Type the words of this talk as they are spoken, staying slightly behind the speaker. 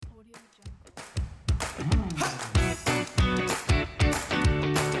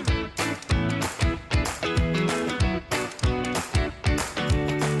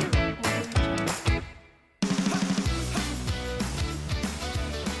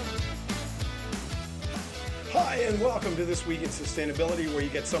Hi, and welcome to This Week in Sustainability, where you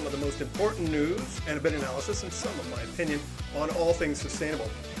get some of the most important news and a bit of analysis and some of my opinion on all things sustainable.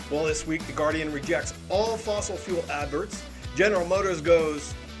 Well, this week, The Guardian rejects all fossil fuel adverts. General Motors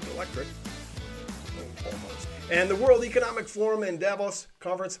goes electric. Almost. And the World Economic Forum in Davos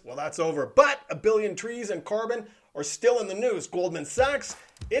conference, well, that's over. But 1 billion trees and carbon are still in the news. Goldman Sachs,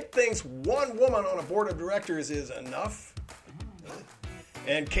 it thinks one woman on a board of directors is enough.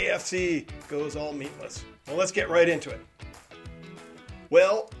 And KFC goes all meatless. Well, let's get right into it.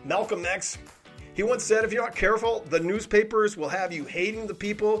 Well, Malcolm X, he once said, if you're not careful, the newspapers will have you hating the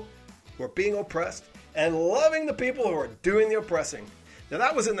people who are being oppressed and loving the people who are doing the oppressing. Now,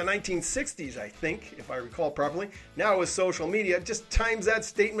 that was in the 1960s, I think, if I recall properly. Now with social media, it just times that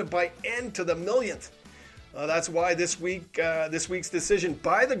statement by n to the millionth. That's why this week's decision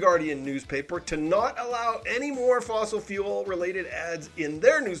by the Guardian newspaper to not allow any more fossil fuel-related ads in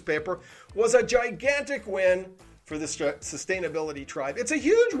their newspaper was a gigantic win for the sustainability tribe. It's a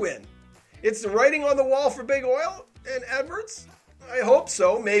huge win. It's the writing on the wall for big oil and adverts. I hope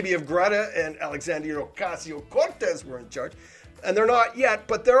so. Maybe if Greta and Alexandria Ocasio-Cortez were in charge. And they're not yet,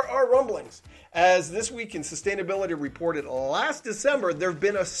 but there are rumblings. As This Week in Sustainability reported last December, there have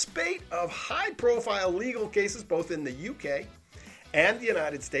been a spate of high-profile legal cases both in the UK and the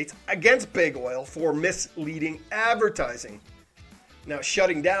United States against big oil for misleading advertising. Now,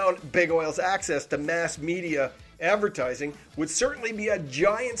 shutting down big oil's access to mass media advertising would certainly be a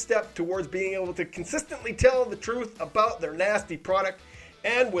giant step towards being able to consistently tell the truth about their nasty product.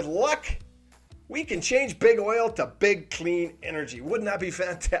 And with luck, we can change big oil to big clean energy. Wouldn't that be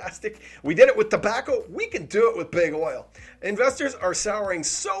fantastic? We did it with tobacco. We can do it with big oil. Investors are souring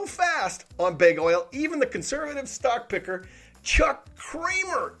so fast on big oil, even the conservative stock picker Chuck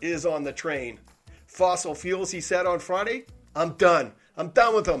Kramer is on the train. Fossil fuels, he said on Friday, I'm done. I'm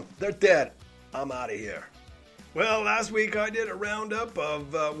done with them. They're dead. I'm out of here. Well, last week I did a roundup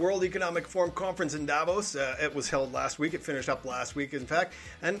of World Economic Forum conference in Davos. It was held last week. It finished up last week, in fact.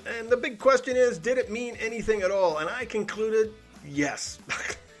 And the big question is, did it mean anything at all? And I concluded, yes.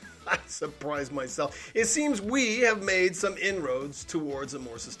 I surprised myself. It seems we have made some inroads towards a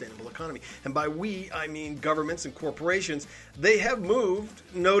more sustainable economy. And by we, I mean governments and corporations. They have moved,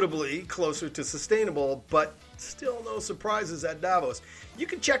 notably, closer to sustainable, but still no surprises at Davos. You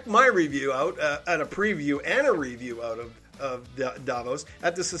can check my review out at a preview and a review out of Davos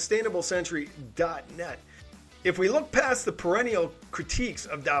at thesustainablecentury.net. If we look past the perennial critiques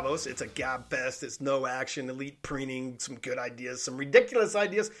of Davos, it's a gab fest, it's no action, elite preening, some good ideas, some ridiculous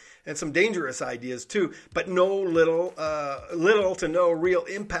ideas, and some dangerous ideas too, but little to no real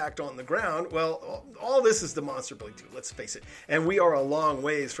impact on the ground. Well, all this is demonstrably true, let's face it. And we are a long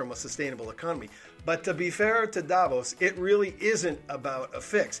ways from a sustainable economy. But to be fair to Davos, it really isn't about a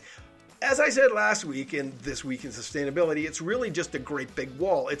fix. As I said last week in This Week in Sustainability, it's really just a great big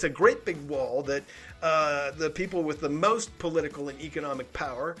wall. It's a great big wall that the people with the most political and economic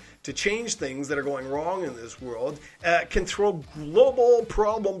power to change things that are going wrong in this world can throw global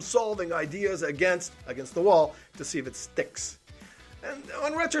problem-solving ideas against the wall to see if it sticks. And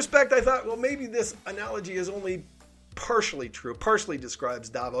on retrospect, I thought, well, maybe this analogy is only partially true, partially describes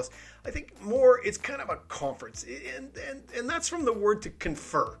Davos. I think more it's kind of a conference, and that's from the word to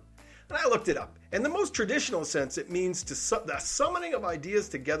confer. And I looked it up. In the most traditional sense, it means the summoning of ideas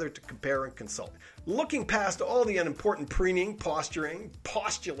together to compare and consult. Looking past all the unimportant preening, posturing,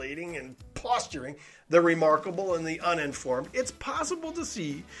 postulating, and posturing, the remarkable and the uninformed, it's possible to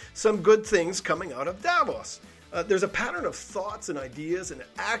see some good things coming out of Davos. There's a pattern of thoughts and ideas and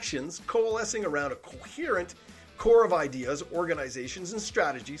actions coalescing around a coherent core of ideas, organizations, and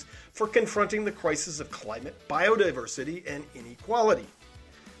strategies for confronting the crisis of climate, biodiversity, and inequality.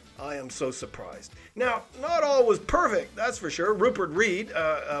 I am so surprised. Now, not all was perfect, that's for sure. Rupert Reed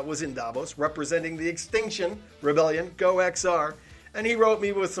was in Davos representing the Extinction Rebellion, Go XR, and he wrote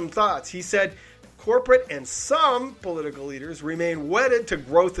me with some thoughts. He said, corporate and some political leaders remain wedded to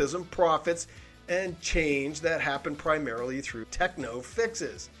growthism, profits, and change that happen primarily through techno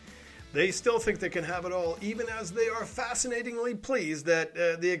fixes. They still think they can have it all, even as they are fascinatingly pleased that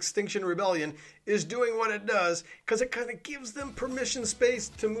the Extinction Rebellion is doing what it does, because it kind of gives them permission space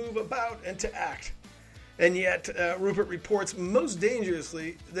to move about and to act. And yet, Rupert reports, most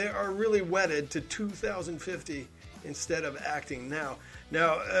dangerously, they are really wedded to 2050 instead of acting now.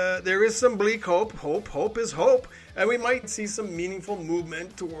 Now, there is some bleak hope. Hope is hope. And we might see some meaningful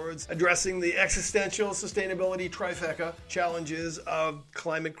movement towards addressing the existential sustainability trifecta challenges of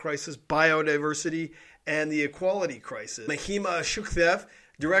climate crisis, biodiversity, and the equality crisis. Mahima Shukdev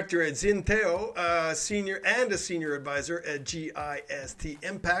director at Zinteo, a senior advisor at GIST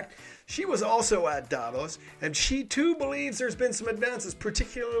Impact. She was also at Davos, and she too believes there's been some advances,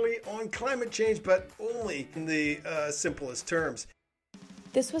 particularly on climate change, but only in the simplest terms.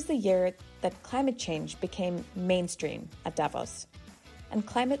 This was the year that climate change became mainstream at Davos, and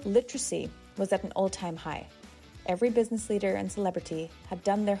climate literacy was at an all-time high. Every business leader and celebrity had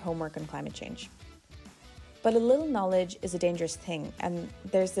done their homework on climate change. But a little knowledge is a dangerous thing, and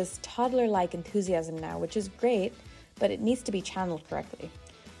there's this toddler-like enthusiasm now, which is great, but it needs to be channeled correctly.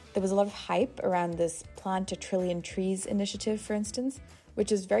 There was a lot of hype around this Plant a Trillion Trees initiative, for instance,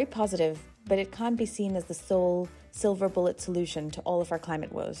 which is very positive, but it can't be seen as the sole silver bullet solution to all of our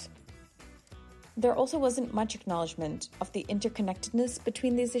climate woes. There also wasn't much acknowledgement of the interconnectedness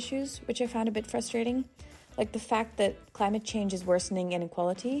between these issues, which I found a bit frustrating, like the fact that climate change is worsening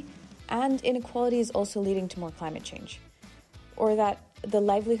inequality, and inequality is also leading to more climate change, or that the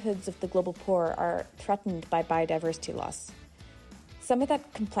livelihoods of the global poor are threatened by biodiversity loss. Some of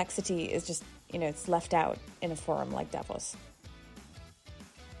that complexity is just, it's left out in a forum like Davos.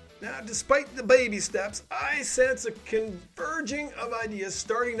 Now, despite the baby steps, I sense a converging of ideas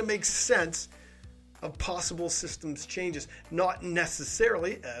starting to make sense of possible systems changes. Not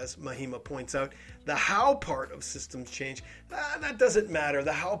necessarily, as Mahima points out, the how part of systems change. That doesn't matter.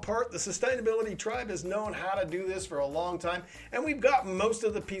 The how part, the Sustainability Tribe has known how to do this for a long time, and we've got most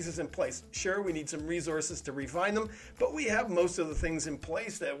of the pieces in place. Sure, we need some resources to refine them, but we have most of the things in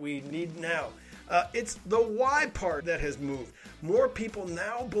place that we need now. It's the why part that has moved. More people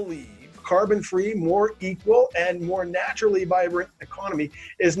now believe carbon-free, more equal, and more naturally vibrant economy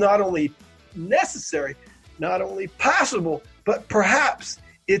is not only necessary, not only possible, but perhaps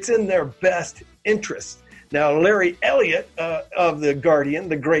it's in their best interest. Now, Larry Elliott of The Guardian,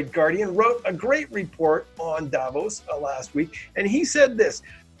 the great Guardian, wrote a great report on Davos last week, and he said this: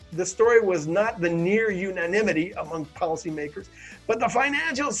 the story was not the near unanimity among policymakers, but the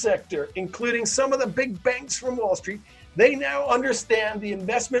financial sector, including some of the big banks from Wall Street, they now understand the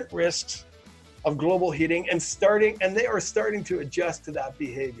investment risks of global heating and they are starting to adjust to that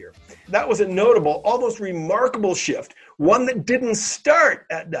behavior. That was a notable, almost remarkable shift, one that didn't start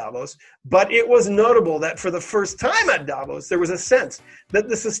at Davos, but it was notable that for the first time at Davos, there was a sense that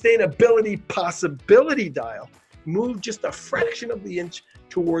the sustainability possibility dial moved just a fraction of the inch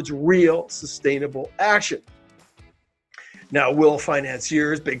towards real sustainable action. Now, will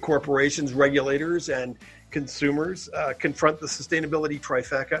financiers, big corporations, regulators, and consumers confront the sustainability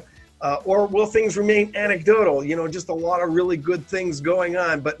trifecta? Or will things remain anecdotal? Just a lot of really good things going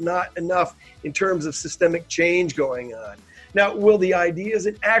on, but not enough in terms of systemic change going on. Now, will the ideas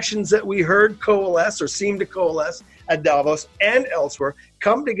and actions that we heard coalesce or seem to coalesce at Davos and elsewhere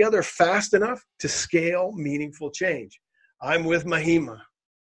come together fast enough to scale meaningful change? I'm with Mahima.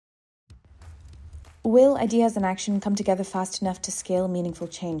 Will ideas and action come together fast enough to scale meaningful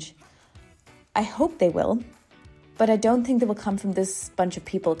change? I hope they will. But I don't think they will come from this bunch of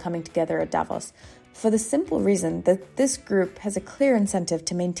people coming together at Davos, for the simple reason that this group has a clear incentive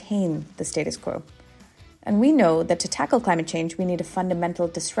to maintain the status quo. And we know that to tackle climate change, we need a fundamental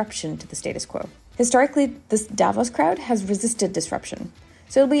disruption to the status quo. Historically, this Davos crowd has resisted disruption.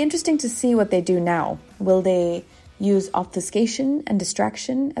 So it'll be interesting to see what they do now. Will they use obfuscation and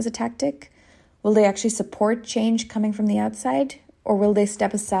distraction as a tactic? Will they actually support change coming from the outside? Or will they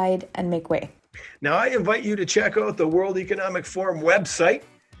step aside and make way? Now, I invite you to check out the World Economic Forum website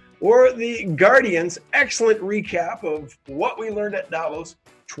or the Guardian's excellent recap of what we learned at Davos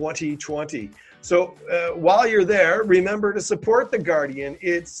 2020. So while you're there, remember to support the Guardian.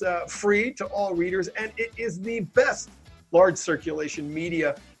 It's free to all readers, and it is the best large circulation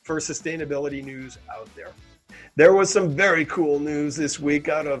media for sustainability news out there. There was some very cool news this week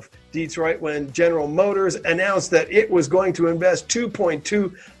out of Detroit when General Motors announced that it was going to invest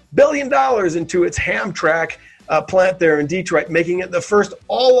 $2.2 billion into its Hamtramck plant there in Detroit, making it the first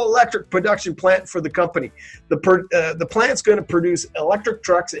all-electric production plant for the company. The plant's going to produce electric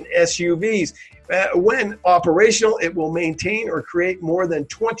trucks and SUVs. When operational, it will maintain or create more than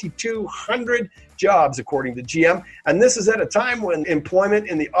 2,200 jobs, according to GM. And this is at a time when employment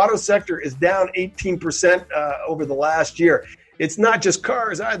in the auto sector is down 18% over the last year. It's not just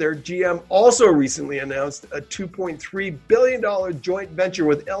cars either. GM also recently announced a $2.3 billion joint venture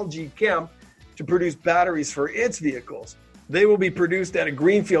with LG Chem to produce batteries for its vehicles. They will be produced at a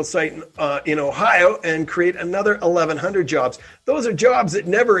greenfield site in Ohio and create another 1,100 jobs. Those are jobs that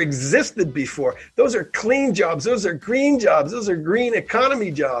never existed before. Those are clean jobs. Those are green jobs. Those are green economy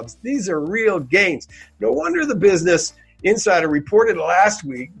jobs. These are real gains. No wonder the business Insider reported last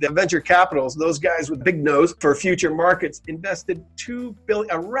week that venture capitals, those guys with big nose for future markets, invested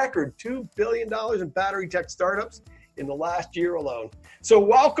a record $2 billion in battery tech startups in the last year alone. So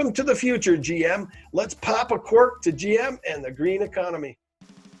welcome to the future, GM. Let's pop a cork to GM and the green economy.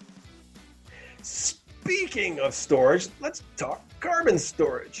 Speaking of storage, let's talk carbon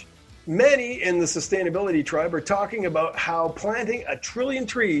storage. Many in the sustainability tribe are talking about how planting 1 trillion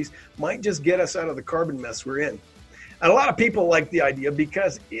trees might just get us out of the carbon mess we're in. And a lot of people like the idea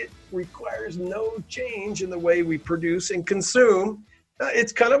because it requires no change in the way we produce and consume.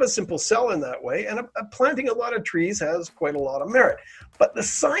 It's kind of a simple sell in that way, and planting a lot of trees has quite a lot of merit. But the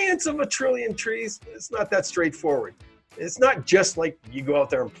science of 1 trillion trees is not that straightforward. It's not just like you go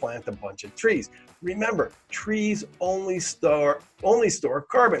out there and plant a bunch of trees. Remember, trees only store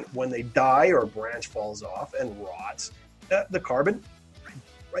carbon. When they die or a branch falls off and rots, the carbon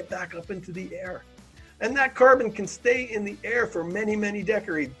right back up into the air. And that carbon can stay in the air for many, many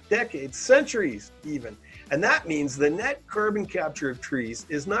decades, centuries even. And that means the net carbon capture of trees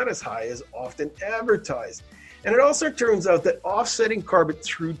is not as high as often advertised. And it also turns out that offsetting carbon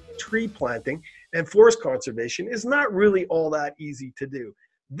through tree planting and forest conservation is not really all that easy to do.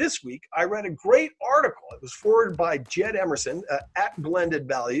 This week, I read a great article. It was forwarded by Jed Emerson at Blended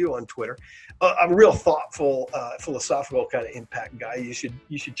Value on Twitter. A real thoughtful, philosophical kind of impact guy. You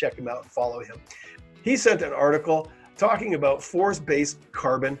should check him out and follow him. He sent an article talking about forest-based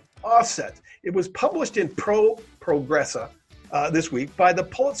carbon offsets. It was published in Progressa this week by the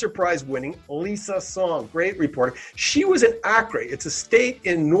Pulitzer Prize-winning Lisa Song, great reporter. She was in Acre. It's a state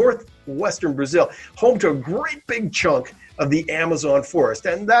in northwestern Brazil, home to a great big chunk of the Amazon forest.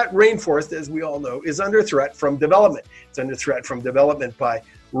 And that rainforest, as we all know, is under threat from development. It's under threat from development by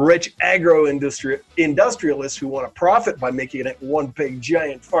rich agro-industrialists who want to profit by making it one big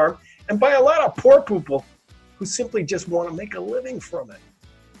giant farm, and by a lot of poor people who simply just want to make a living from it.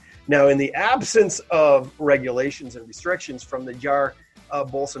 Now, in the absence of regulations and restrictions from the Jair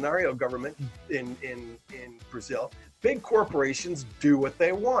Bolsonaro government in Brazil, big corporations do what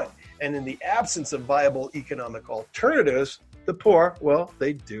they want. And in the absence of viable economic alternatives, the poor, well,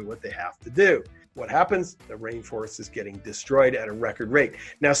 they do what they have to do. What happens? The rainforest is getting destroyed at a record rate.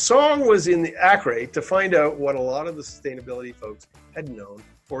 Now, Song was in the Acre to find out what a lot of the sustainability folks had known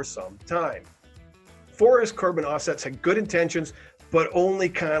for some time. Forest carbon offsets had good intentions, but only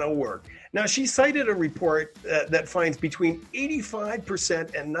kind of work. Now, she cited a report that finds between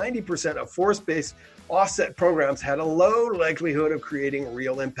 85% and 90% of forest-based offset programs had a low likelihood of creating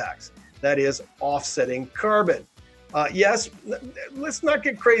real impacts. That is, offsetting carbon. Yes, let's not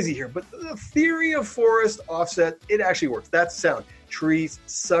get crazy here, but the theory of forest offset, it actually works. That's sound. Trees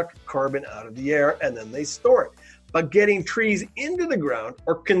suck carbon out of the air and then they store it. But getting trees into the ground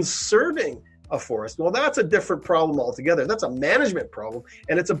or conserving a forest, well, that's a different problem altogether. That's a management problem,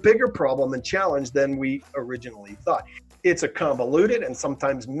 and it's a bigger problem and challenge than we originally thought. It's a convoluted and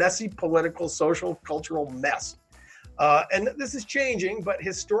sometimes messy political, social, cultural mess. And this is changing, but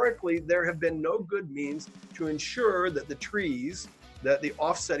historically, there have been no good means to ensure that the trees that the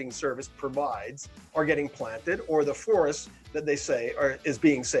offsetting service provides are getting planted, or the forest that they say is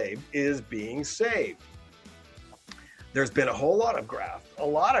being saved. There's been a whole lot of graft, a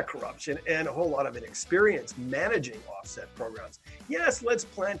lot of corruption, and a whole lot of inexperience managing offset programs. Yes, let's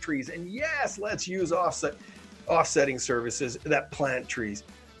plant trees, and yes, let's use offsetting services that plant trees.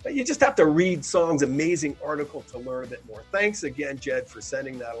 But you just have to read Song's amazing article to learn a bit more. Thanks again, Jed, for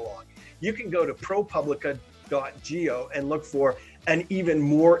sending that along. You can go to ProPublica.geo and look for An Even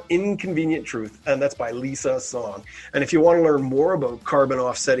More Inconvenient Truth, and that's by Lisa Song. And if you want to learn more about carbon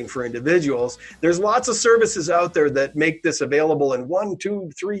offsetting for individuals, there's lots of services out there that make this available in 1,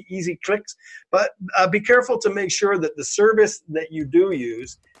 2, 3 easy clicks. But be careful to make sure that the service that you do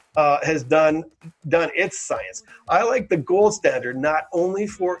use has done its science. I like the gold standard not only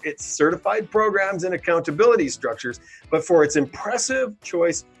for its certified programs and accountability structures, but for its impressive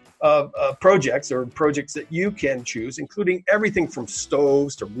choice of projects that you can choose, including everything from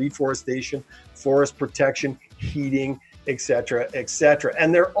stoves to reforestation, forest protection, heating, etc., etc.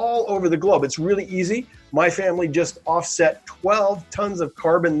 And they're all over the globe. It's really easy. My family just offset 12 tons of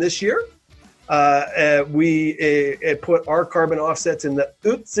carbon this year. We put our carbon offsets in the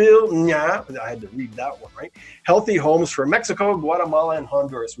I had to read that one, right? Healthy homes for Mexico, Guatemala, and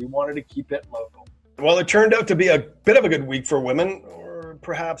Honduras. We wanted to keep it local. Well, it turned out to be a bit of a good week for women, or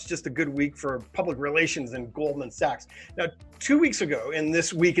perhaps just a good week for public relations and Goldman Sachs. Now, 2 weeks ago, in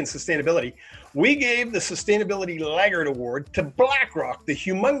This Week in Sustainability, we gave the Sustainability Laggard Award to BlackRock, the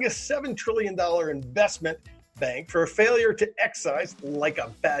humongous $7 trillion investment bank, for a failure to excise, like a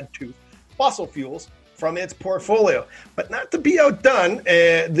bad tooth, fossil fuels from its portfolio. But not to be outdone,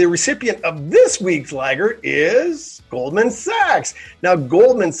 the recipient of this week's laggard is Goldman Sachs. Now,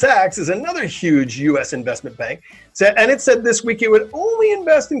 Goldman Sachs is another huge U.S. investment bank, and it said this week it would only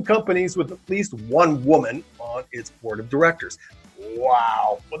invest in companies with at least one woman on its board of directors.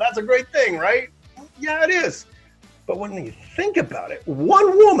 Wow. Well, that's a great thing, right? Yeah, it is. But when you think about it,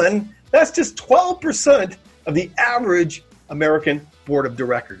 one woman, that's just 12% of the average American board of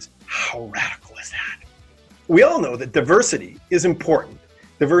directors. How radical is that? We all know that diversity is important.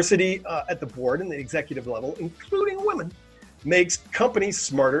 Diversity at the board and the executive level, including women, makes companies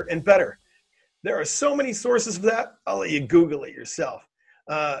smarter and better. There are so many sources of that. I'll let you Google it yourself.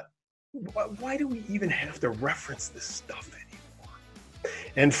 Why do we even have to reference this stuff anymore?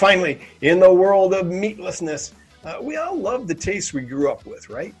 And finally, in the world of meatlessness, we all love the taste we grew up with,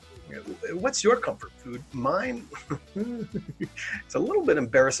 right? What's your comfort food? Mine, it's a little bit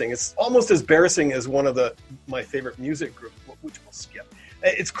embarrassing. It's almost as embarrassing as one of my favorite music groups, which we'll skip.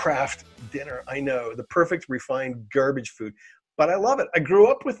 It's Kraft Dinner. I know, the perfect refined garbage food, but I love it. I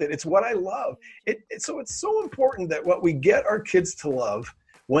grew up with it. It's what I love. So it's so important that what we get our kids to love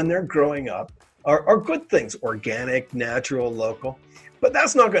when they're growing up are good things, organic, natural, local. But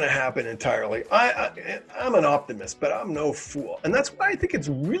that's not going to happen entirely. I'm an optimist, but I'm no fool. And that's why I think it's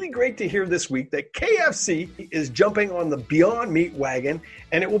really great to hear this week that KFC is jumping on the Beyond Meat wagon,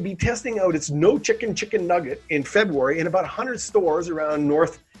 and it will be testing out its no chicken nugget in February in about 100 stores around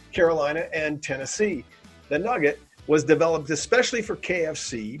North Carolina and Tennessee. The nugget was developed especially for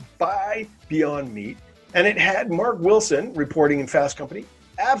KFC by Beyond Meat, and it had Mark Wilson, reporting in Fast Company,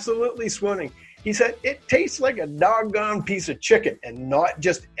 absolutely swooning. He said, it tastes like a doggone piece of chicken, and not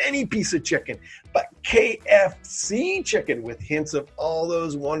just any piece of chicken, but KFC chicken with hints of all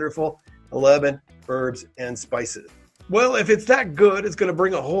those wonderful lemon, herbs, and spices. Well, if it's that good, it's going to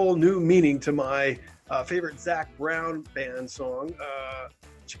bring a whole new meaning to my favorite Zac Brown band song,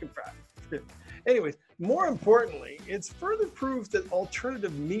 Chicken Fried. Anyways, more importantly, it's further proof that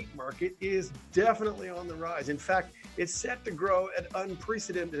alternative meat market is definitely on the rise. In fact, it's set to grow at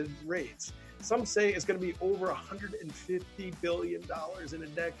unprecedented rates. Some say it's going to be over $150 billion in a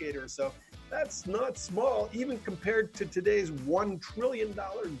decade or so. That's not small, even compared to today's $1 trillion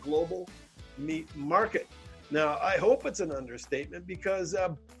global meat market. Now, I hope it's an understatement because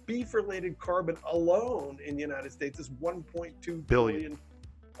beef-related carbon alone in the United States is 1.2 billion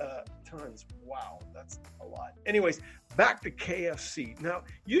tons. Wow, that's a lot. Anyways, back to KFC. Now,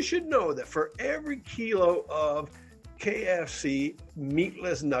 you should know that for every kilo of KFC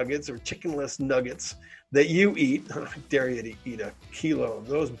meatless nuggets or chickenless nuggets that you eat, I dare you to eat a kilo of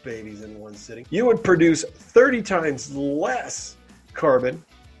those babies in one sitting, you would produce 30 times less carbon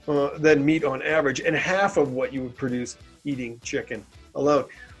than meat on average, and half of what you would produce eating chicken alone.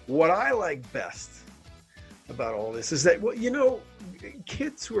 What I like best about all this is that, well, you know,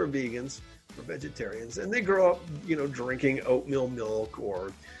 kids who are vegans or vegetarians, and they grow up, you know, drinking oatmeal milk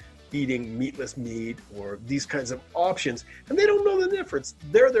or eating meatless meat or these kinds of options, and they don't know the difference.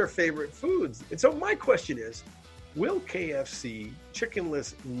 They're their favorite foods. And so my question is, will KFC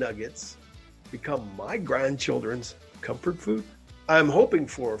chickenless nuggets become my grandchildren's comfort food? I'm hoping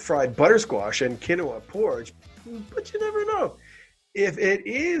for fried buttersquash and quinoa porridge, but you never know. If it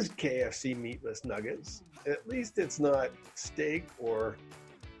is KFC meatless nuggets, at least it's not steak or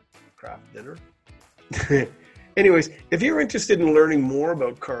Kraft Dinner. Anyways, if you're interested in learning more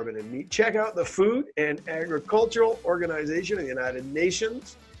about carbon and meat, check out the Food and Agricultural Organization of the United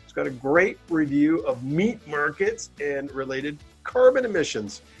Nations. It's got a great review of meat markets and related carbon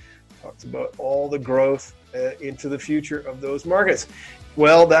emissions. Talks about all the growth into the future of those markets.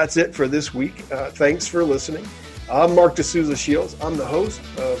 Well, that's it for this week. Thanks for listening. I'm Mark D'Souza Shields. I'm the host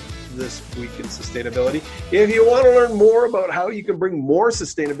of This Week in Sustainability. If you want to learn more about how you can bring more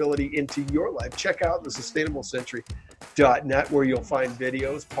sustainability into your life, check out the sustainablecentury.net, where you'll find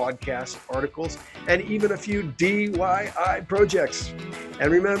videos, podcasts, articles, and even a few DIY projects. And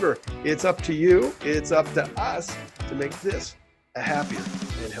remember, it's up to you, it's up to us to make this a happier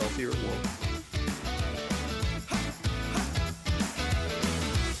and healthier world.